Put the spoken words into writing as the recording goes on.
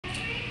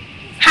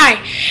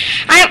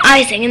Hi, I'm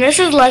Isaac, and this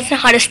is lesson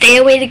how to stay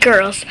away to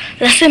girls.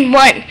 Lesson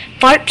 1,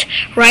 fart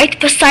right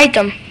beside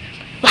them.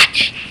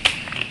 Watch.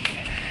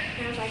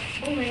 And I was like,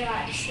 oh my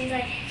god, she's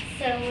like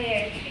so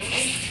weird.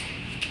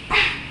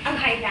 I'm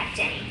coming back,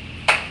 Jenny.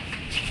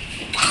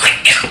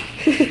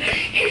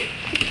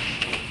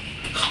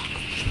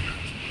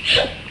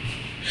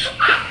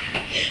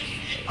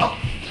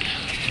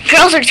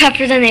 Girls are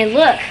tougher than they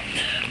look.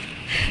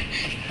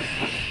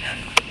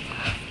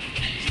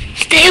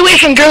 Stay away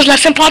from girls.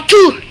 Lesson part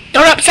 2.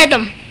 Don't upset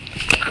them.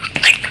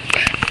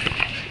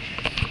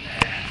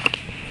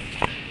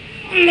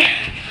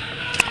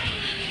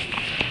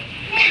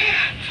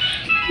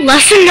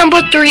 Lesson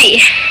number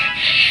 3.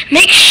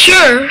 Make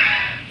sure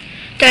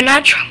they're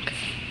not drunk.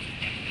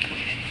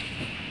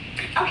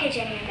 Okay,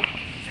 Jenny, I'm back.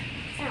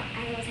 So,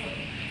 I was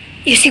hungry.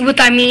 You see what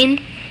I mean?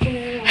 Oh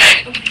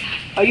my god.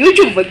 Are you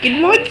the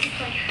wicked one?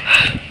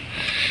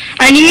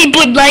 I need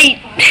Bud Light.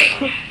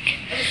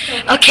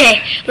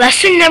 Okay,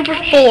 lesson number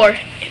 4.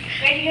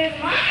 Ready to go to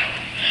the mall?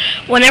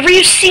 Whenever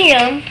you see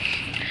them,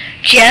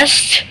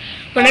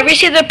 whenever you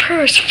see their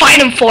purse, fight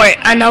them for it,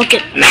 and they'll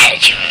get mad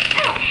at you.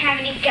 I don't have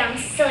any gum,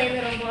 silly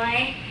little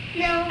boy.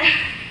 No.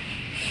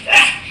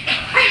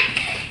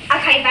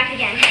 I'll call you back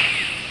again.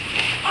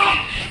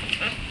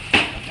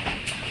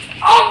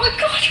 Oh my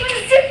gosh, what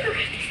a zipper!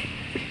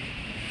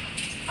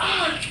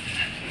 Oh.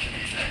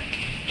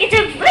 Get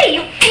away,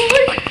 you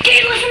fool! Okay,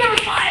 lesson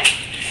number 5.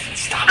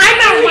 Stop. I'm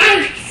a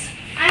wife!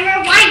 I'm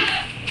a wife!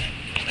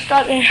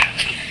 Stop there.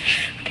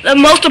 The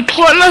most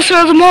important lesson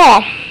of them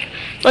all.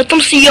 Let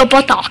them see your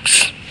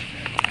buttocks.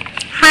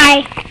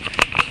 Hi.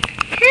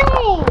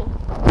 Hi.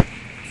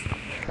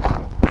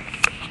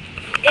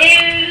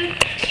 Okay.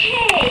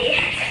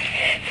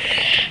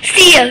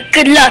 See ya.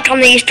 Good luck on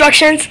the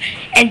instructions,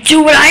 and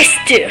do what I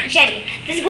do. Jenny,